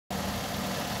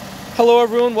Hello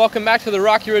everyone, welcome back to the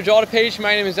Rocky Ridge Auto page.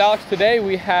 My name is Alex. Today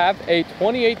we have a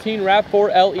 2018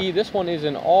 Rav4 LE. This one is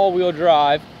an all-wheel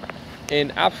drive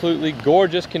in absolutely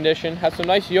gorgeous condition. Has some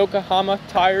nice Yokohama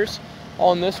tires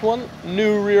on this one.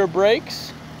 New rear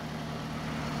brakes.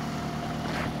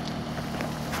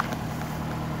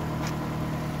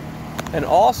 And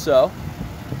also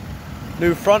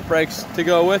new front brakes to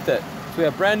go with it. So we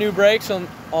have brand new brakes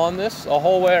on this the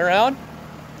whole way around.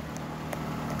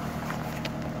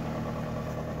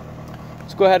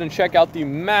 Let's go ahead and check out the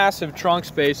massive trunk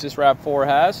space this Rav4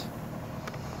 has.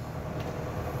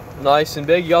 Nice and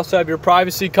big. You also have your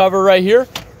privacy cover right here.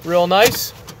 Real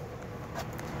nice.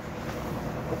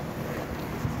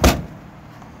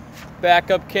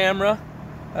 Backup camera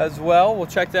as well. We'll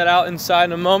check that out inside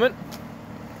in a moment.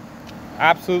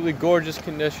 Absolutely gorgeous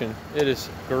condition. It is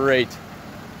great.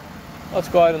 Let's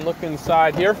go ahead and look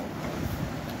inside here.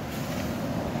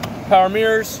 Power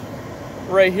mirrors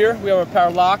right here. We have our power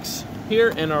locks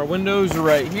here and our windows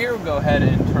right here. We'll go ahead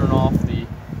and turn off the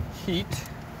heat.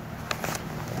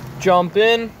 Jump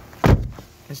in.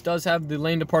 This does have the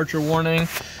lane departure warning.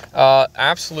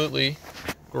 Absolutely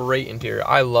great interior.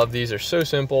 I love these. They're so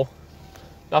simple.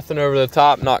 Nothing over the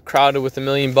top, not crowded with a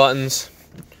million buttons.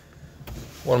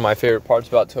 One of my favorite parts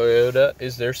about Toyota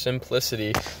is their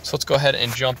simplicity. So let's go ahead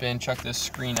and jump in, check this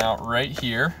screen out right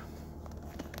here.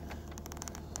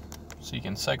 So you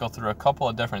can cycle through a couple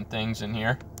of different things in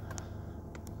here.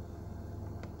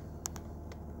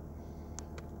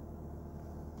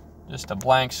 Just a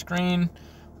blank screen.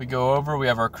 We go over, we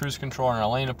have our cruise control and our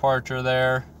lane departure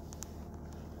there.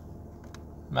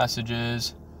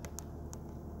 Messages,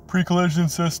 pre-collision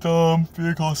system,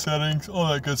 vehicle settings, all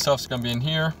that good stuff's gonna be in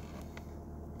here.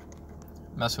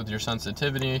 Mess with your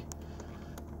sensitivity.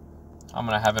 I'm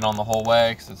gonna have it on the whole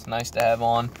way because it's nice to have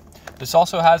on. This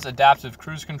also has adaptive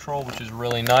cruise control, which is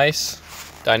really nice.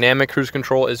 Dynamic cruise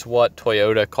control is what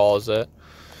Toyota calls it.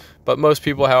 But most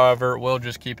people, however, will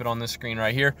just keep it on this screen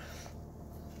right here.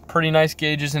 Pretty nice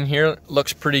gauges in here,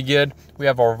 looks pretty good. We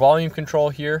have our volume control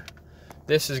here.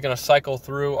 This is gonna cycle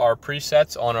through our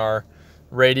presets on our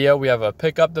radio. We have a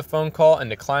pick up the phone call and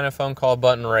decline a phone call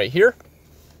button right here.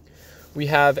 We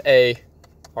have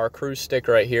our cruise stick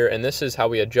right here, and this is how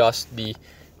we adjust the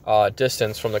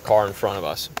distance from the car in front of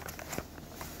us.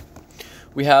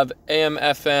 We have AM,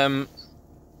 FM,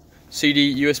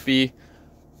 CD, USB,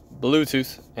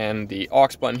 Bluetooth, and the aux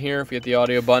button here. If we hit the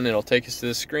audio button, it'll take us to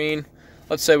the screen.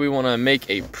 Let's say we want to make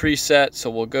a preset, so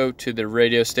we'll go to the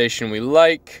radio station we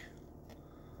like.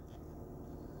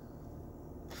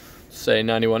 Say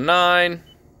 91.9.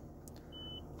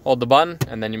 Hold the button,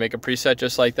 and then you make a preset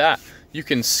just like that. You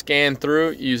can scan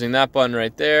through using that button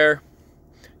right there.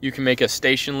 You can make a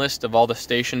station list of all the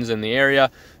stations in the area.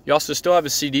 You also still have a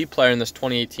CD player in this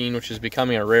 2018, which is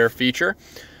becoming a rare feature.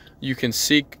 You can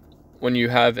seek when you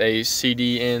have a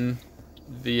CD in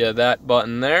via that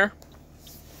button there.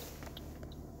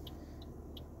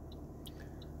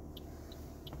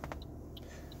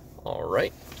 All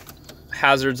right,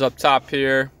 hazards up top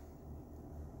here.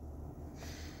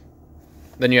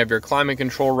 Then you have your climate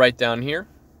control right down here.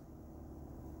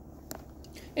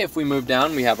 If we move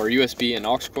down, we have our USB and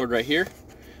aux cord right here.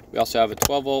 We also have a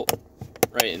 12 volt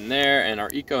right in there, and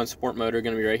our eco and sport mode are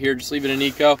going to be right here. Just leave it in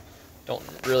eco. Don't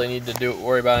really need to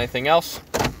worry about anything else.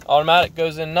 Automatic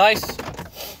goes in nice.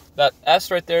 That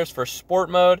S right there is for sport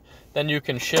mode. Then you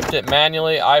can shift it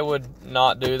manually. I would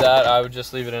not do that. I would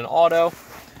just leave it in auto.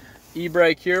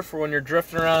 E-brake here for when you're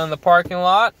drifting around in the parking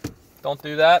lot. Don't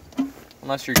do that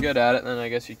unless you're good at it, then I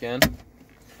guess you can.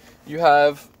 You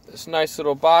have this nice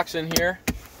little box in here,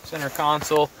 center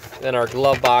console. Then our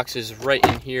glove box is right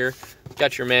in here.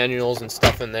 Got your manuals and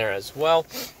stuff in there as well.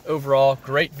 Overall,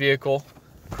 great vehicle.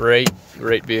 Great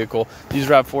vehicle. These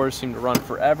Rav4s seem to run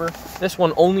forever. This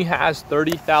one only has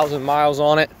 30,000 miles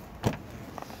on it.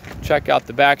 Check out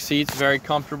the back seats, very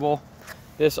comfortable.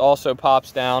 This also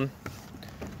pops down.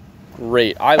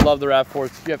 Great. I love the Rav4s.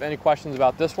 If you have any questions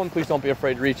about this one, please don't be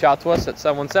afraid to reach out to us at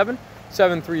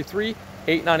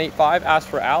 717-733-8985. Ask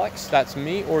for Alex, that's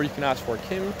me, or you can ask for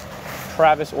Kim,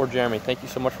 Travis, or Jeremy. Thank you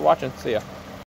so much for watching. See ya.